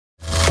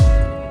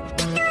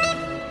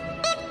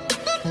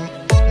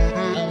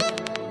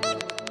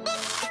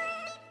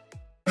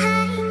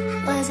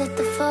it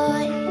the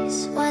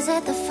voice? Was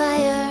it the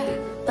fire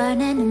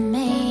burning in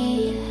me?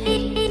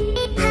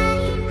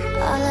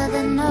 All of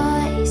the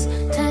noise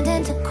turned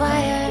into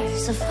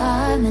choirs of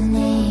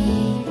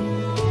harmony.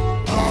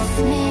 Left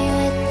me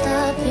with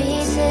the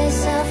pieces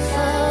of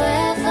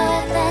forever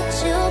that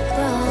you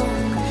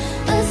broke.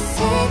 But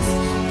since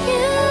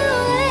you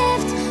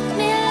left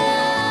me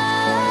alone,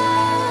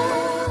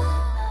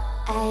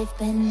 I've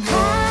been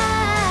high.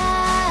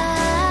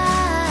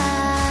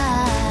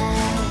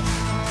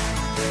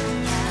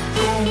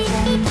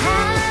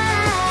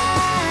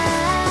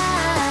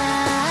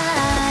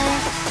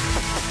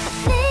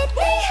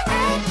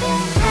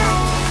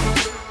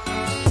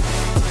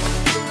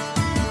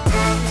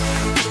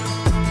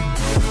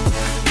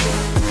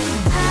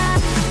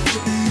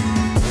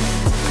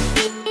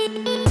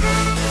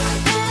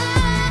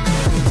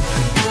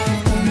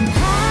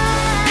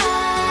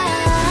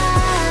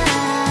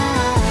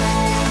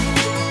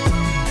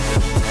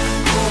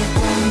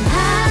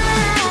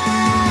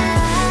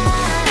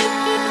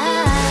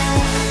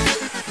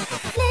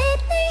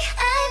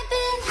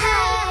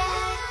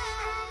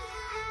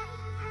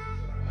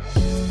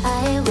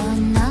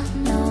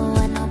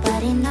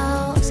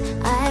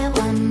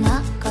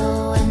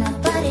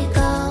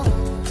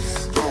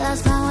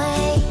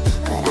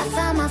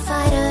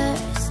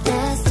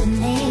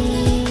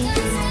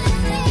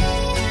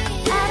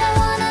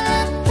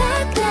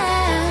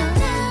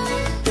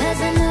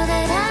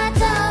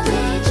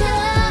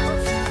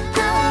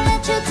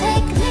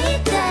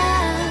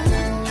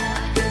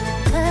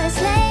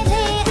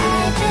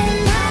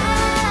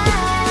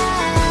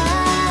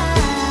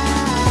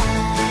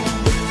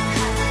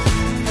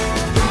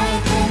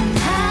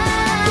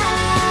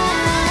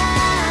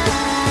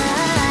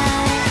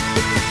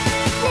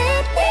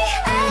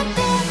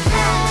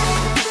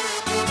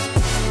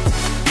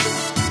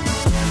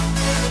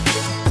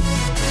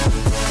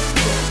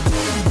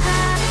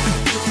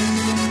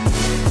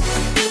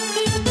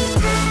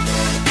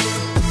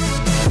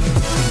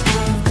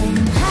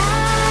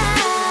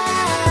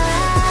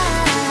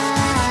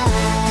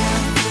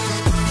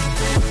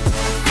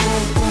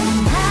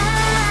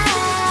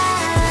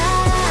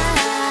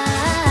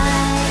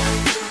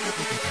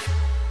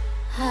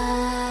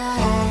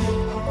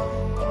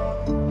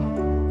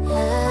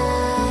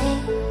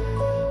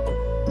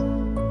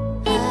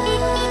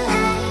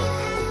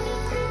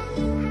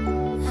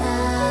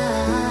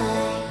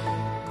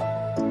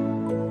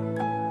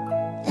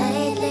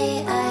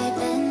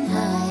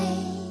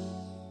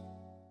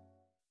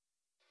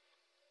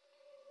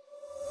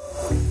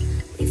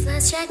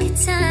 Track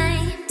of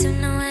time,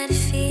 don't know how to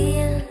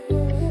feel,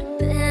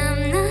 but I'm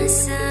not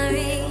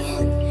sorry.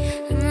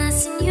 I'm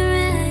lost in your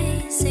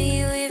eyes, are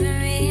you even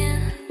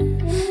real?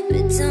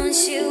 But don't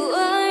you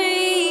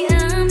worry,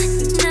 I'm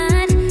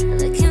not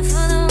looking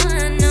for the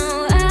one. No,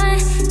 I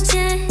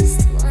just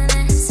wanna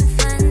have some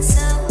fun.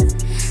 So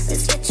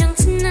let's get drunk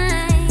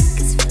tonight,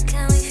 cause fuck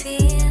how we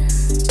feel.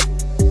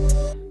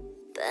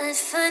 But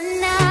for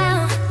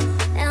now,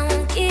 I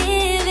won't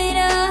give it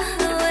all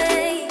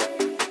away,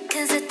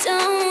 cause I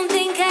don't.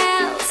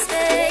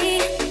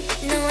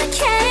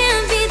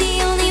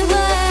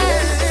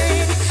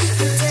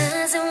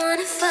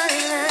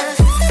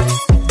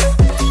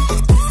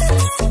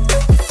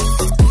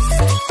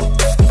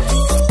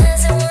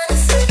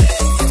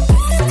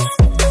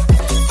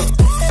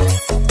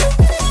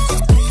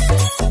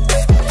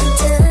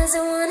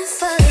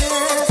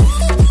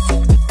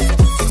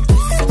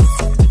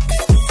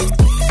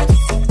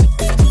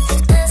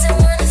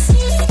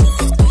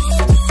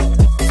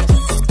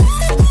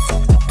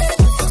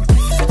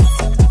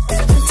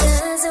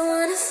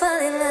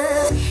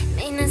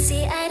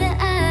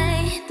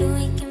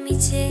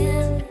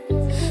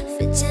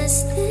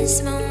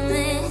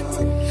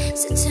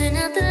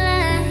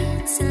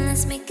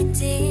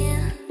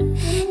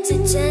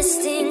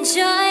 Just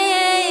enjoy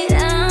it.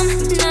 I'm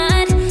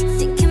not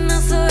thinking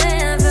about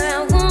forever.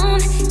 I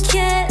won't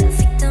care if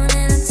we don't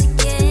end up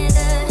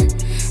together.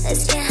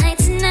 Let's get high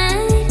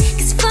tonight,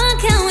 cause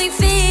fuck how we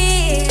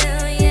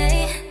feel,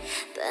 yeah.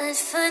 But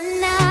for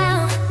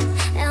now,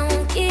 I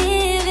won't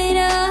give it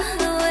all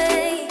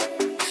away,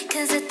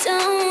 cause I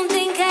don't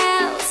think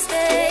I'll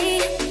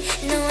stay.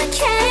 No, I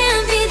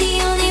can't be the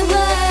only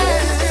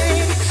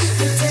one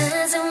who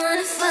doesn't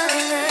wanna fall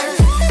in love.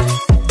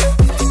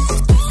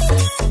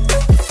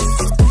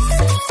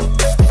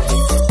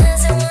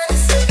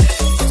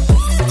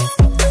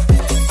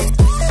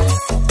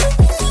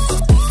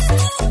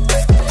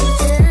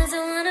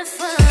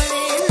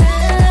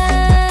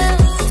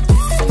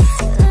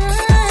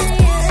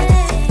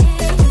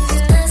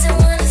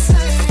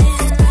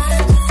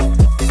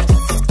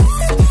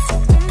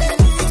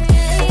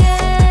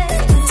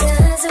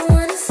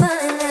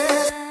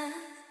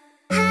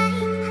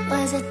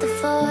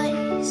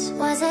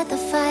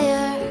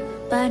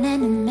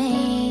 Burning in me.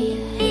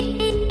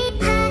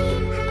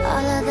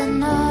 All of the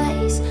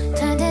noise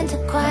turned into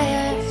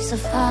choirs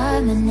of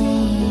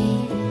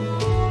harmony.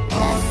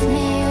 Left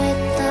me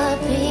with the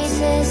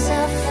pieces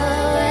of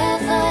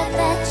forever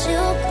that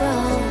you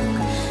broke.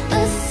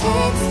 But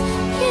since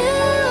you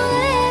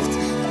left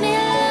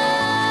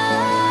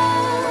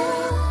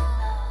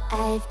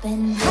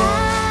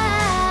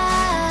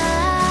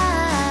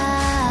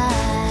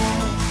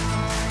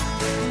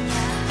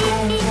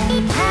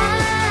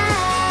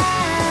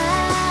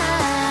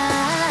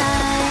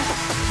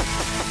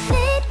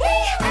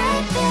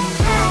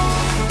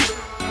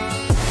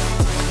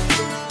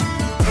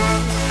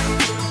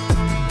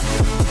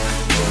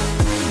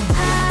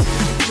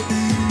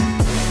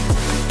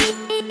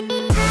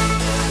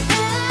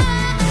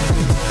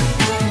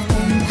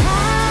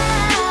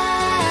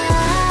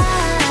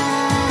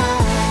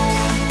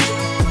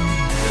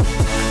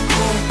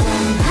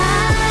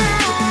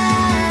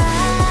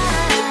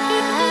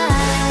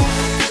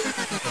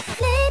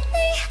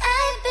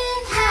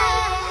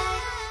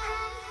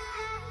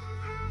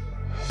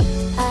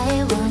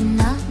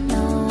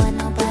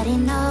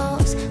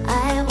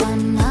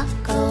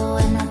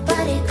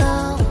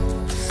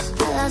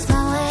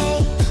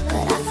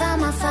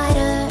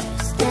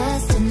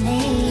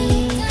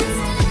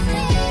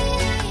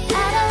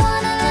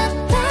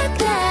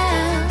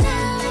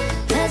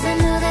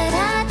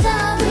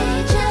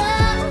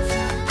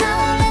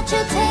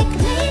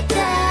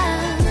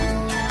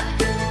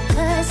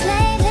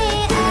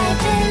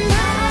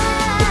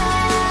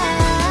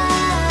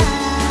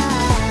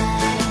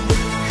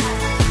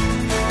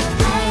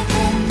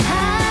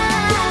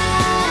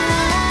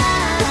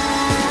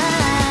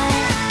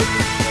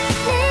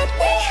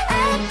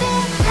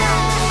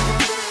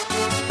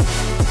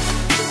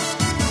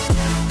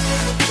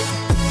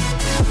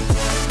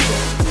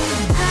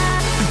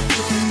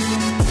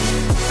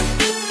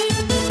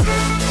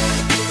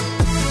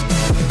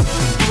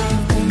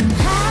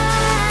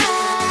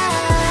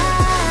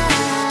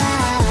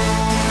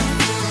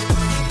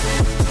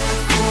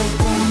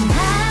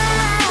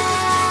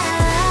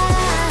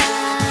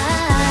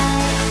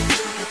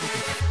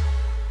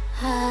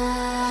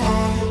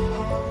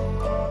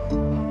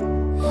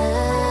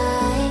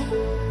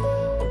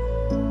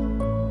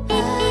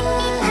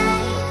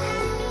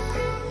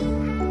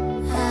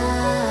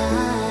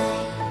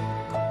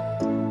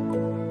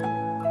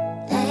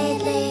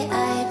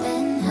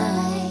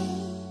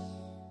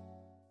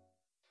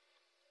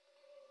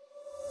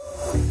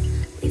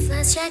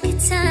lost track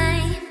of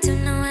time,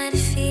 don't know how to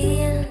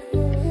feel,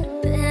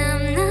 but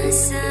I'm not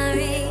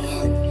sorry.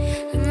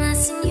 I'm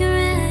lost in your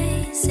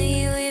eyes, are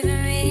you even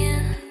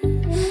real?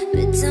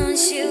 But don't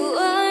you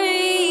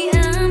worry,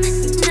 I'm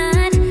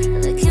not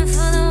looking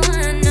for the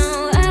one, no,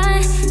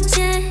 I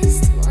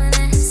just wanna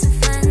have some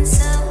fun.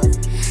 So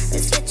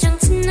let's get drunk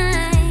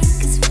tonight,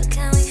 cause fuck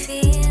how we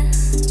feel.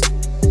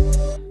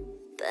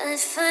 But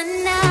for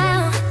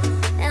now,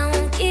 I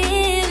won't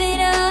give it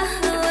all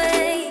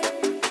away,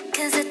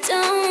 cause I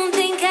don't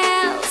think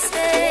I'll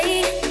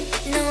stay.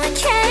 No, I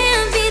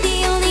can't be the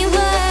only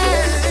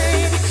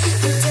one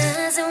who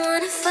doesn't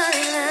wanna fall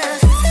in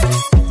love.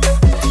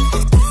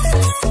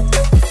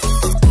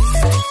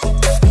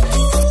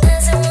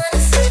 Doesn't wanna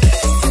fall in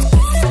love.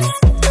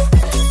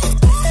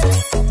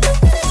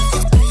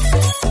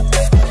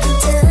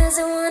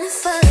 Doesn't wanna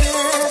fall in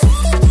love.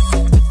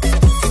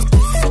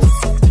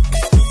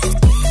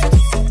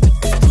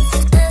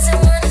 Doesn't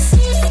wanna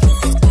feel.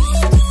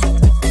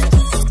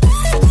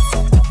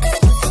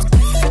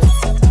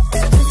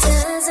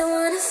 Doesn't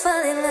wanna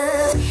fall in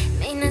love.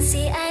 May not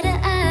see eye to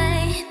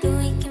eye, but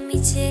we can be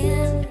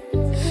chill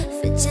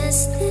for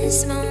just this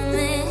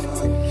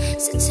moment.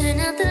 So turn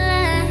out the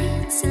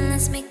lights and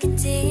let's make a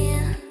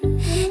deal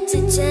to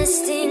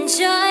just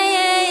enjoy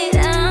it.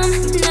 I'm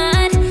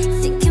not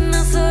thinking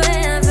about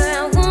forever.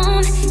 I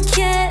won't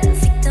care if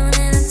we don't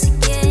end up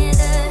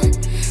together.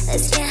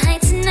 Let's get high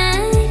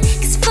tonight,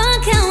 cause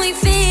fuck how we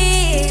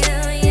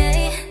feel,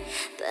 yeah.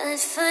 But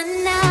for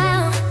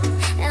now,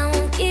 I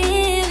won't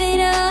give it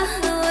all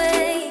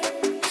away,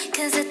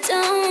 cause I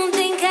don't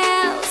think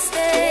I'll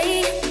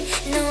stay.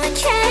 No, I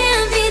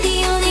can't be the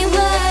only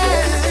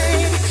one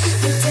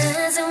who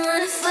doesn't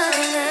wanna fall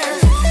in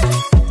love.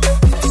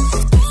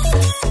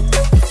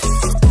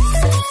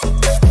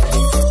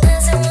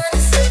 Doesn't wanna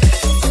fall in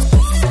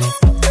love.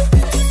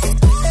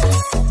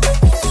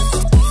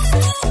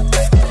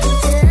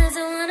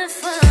 Doesn't wanna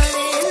fall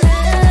in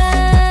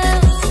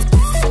love.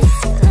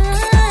 Oh,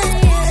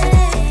 yeah.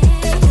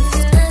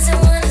 Doesn't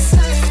wanna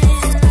fall in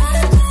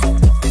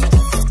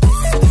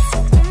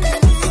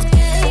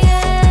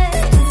love.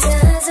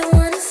 Doesn't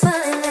wanna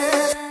fall in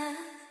love.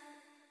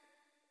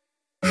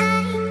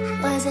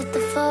 Was it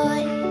the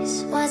voice?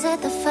 Was it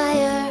the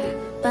fire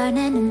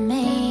burning in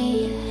me?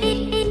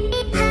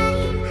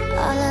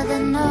 All of the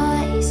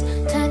noise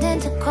turned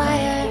into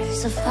choirs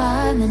of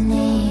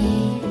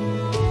harmony.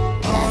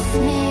 Left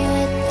me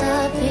with the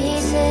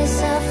pieces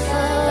of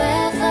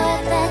forever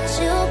that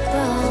you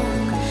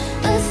broke.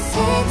 But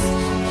since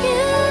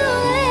you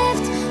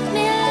left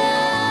me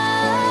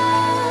alone,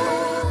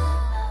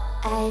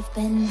 I've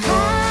been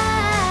high.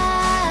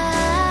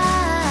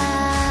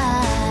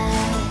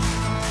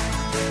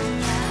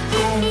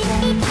 I've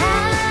been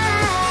high.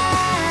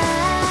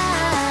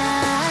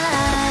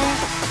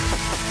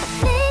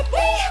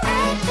 Lately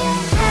I've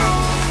been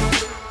high.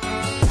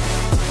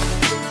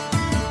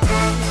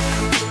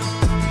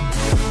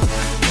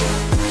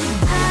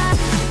 I've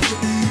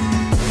been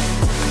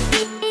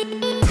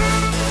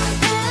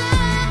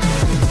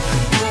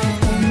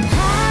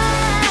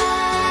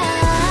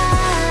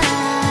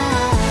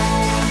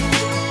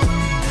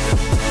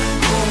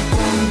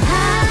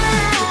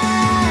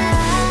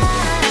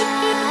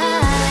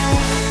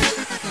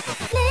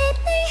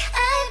Lately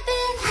I've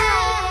been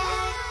high.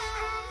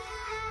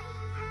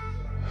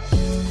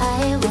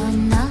 I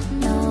wanna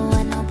know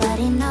what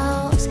nobody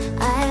knows.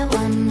 I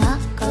wanna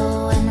go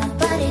where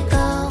nobody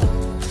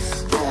goes.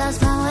 I lost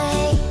my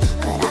way,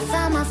 but I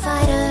found my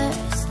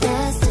fighter's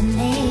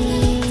destiny.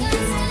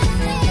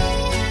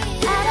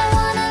 I don't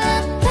wanna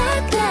look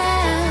back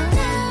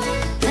now,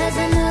 'cause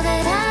I know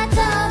that I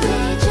don't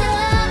need your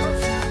love.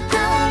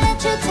 I won't let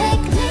you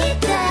take me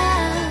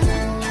down,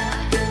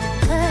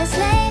 'cause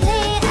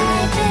lately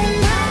I've been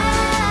high.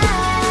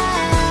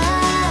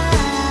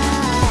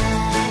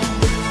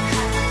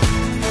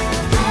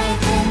 I've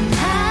been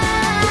high.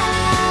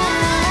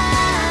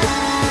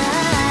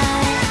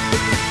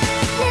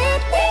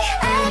 Lately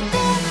I've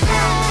been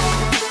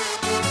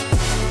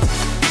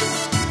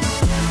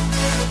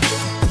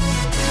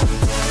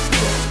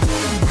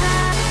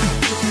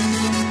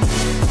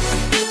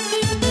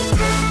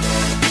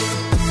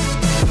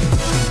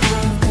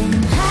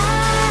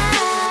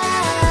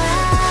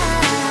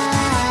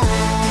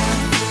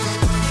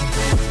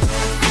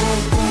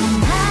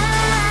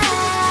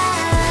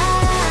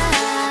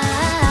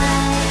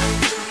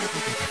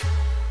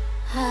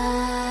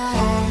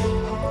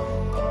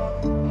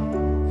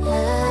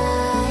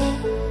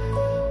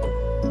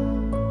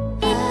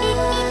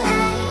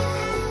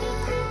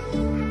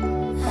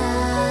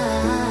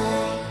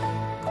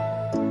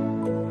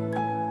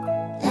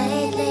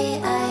Lately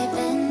I've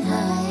been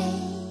high.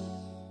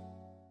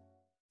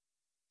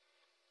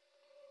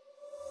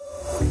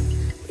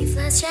 We've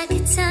lost track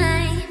of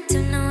time,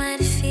 don't know how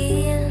to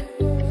feel,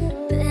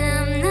 but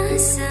I'm not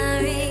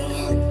sorry.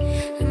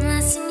 I'm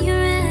lost in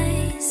your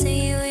eyes, are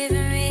you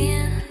even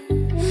real?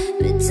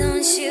 But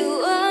don't you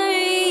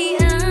worry,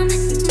 I'm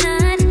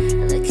not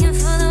looking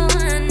for the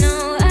one, no,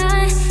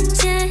 I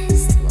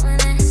just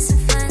wanna have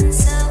some fun.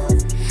 So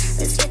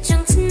let's get drunk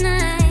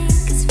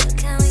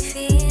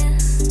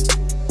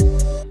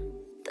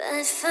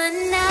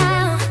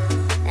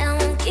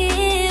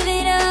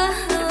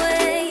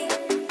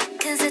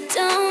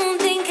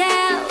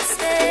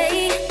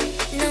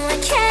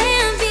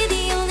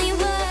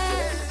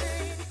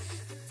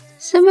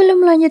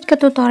Sebelum lanjut ke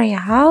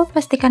tutorial,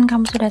 pastikan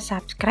kamu sudah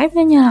subscribe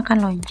dan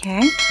nyalakan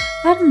lonceng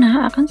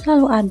karena akan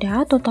selalu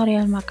ada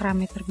tutorial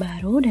makrame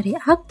terbaru dari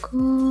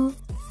aku.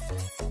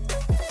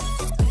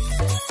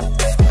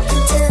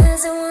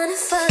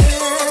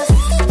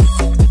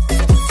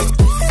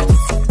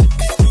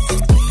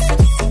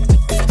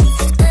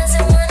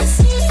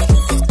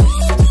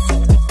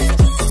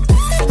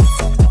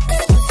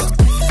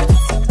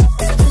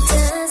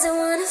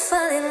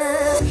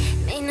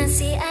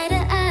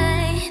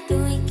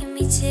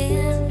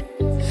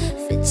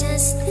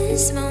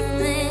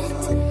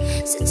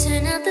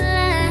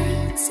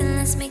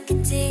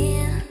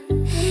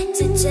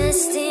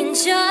 Just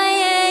enjoy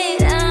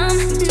it. I'm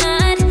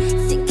not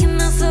thinking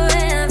about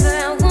forever.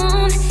 I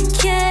won't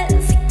care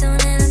if we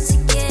don't end up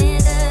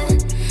together.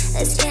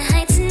 Let's get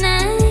high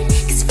tonight,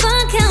 'cause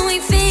fuck how we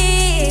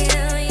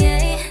feel,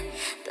 yeah.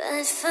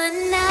 But for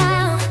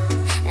now,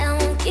 I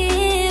won't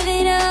give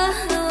it all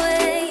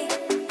away,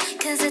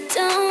 'cause I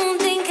don't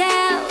think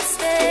I'll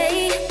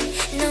stay.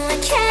 No, I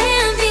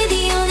can't be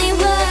the only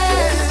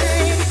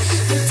one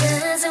who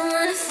doesn't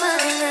wanna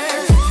fall in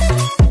love.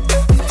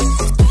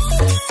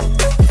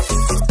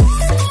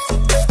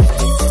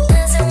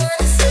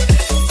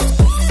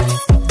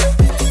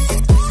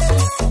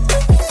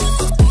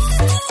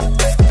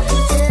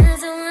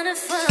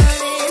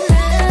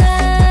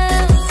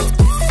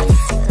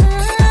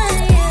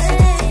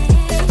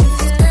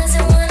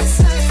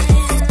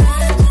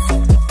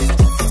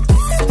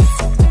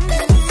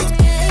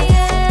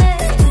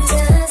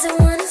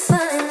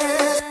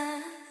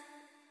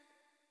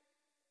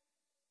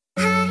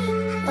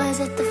 Was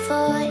it the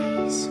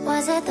voice?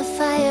 Was it the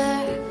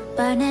fire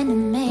burning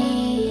in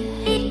me?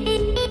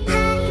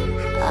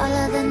 All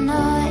of the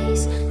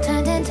noise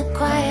turned into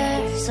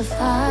choirs of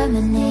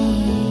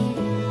harmony.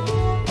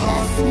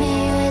 Left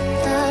me with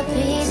the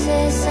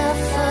pieces of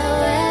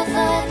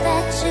forever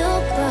that you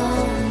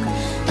broke.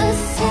 But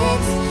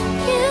since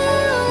you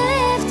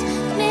left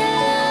me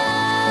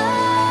alone,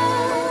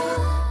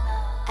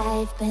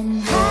 I've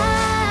been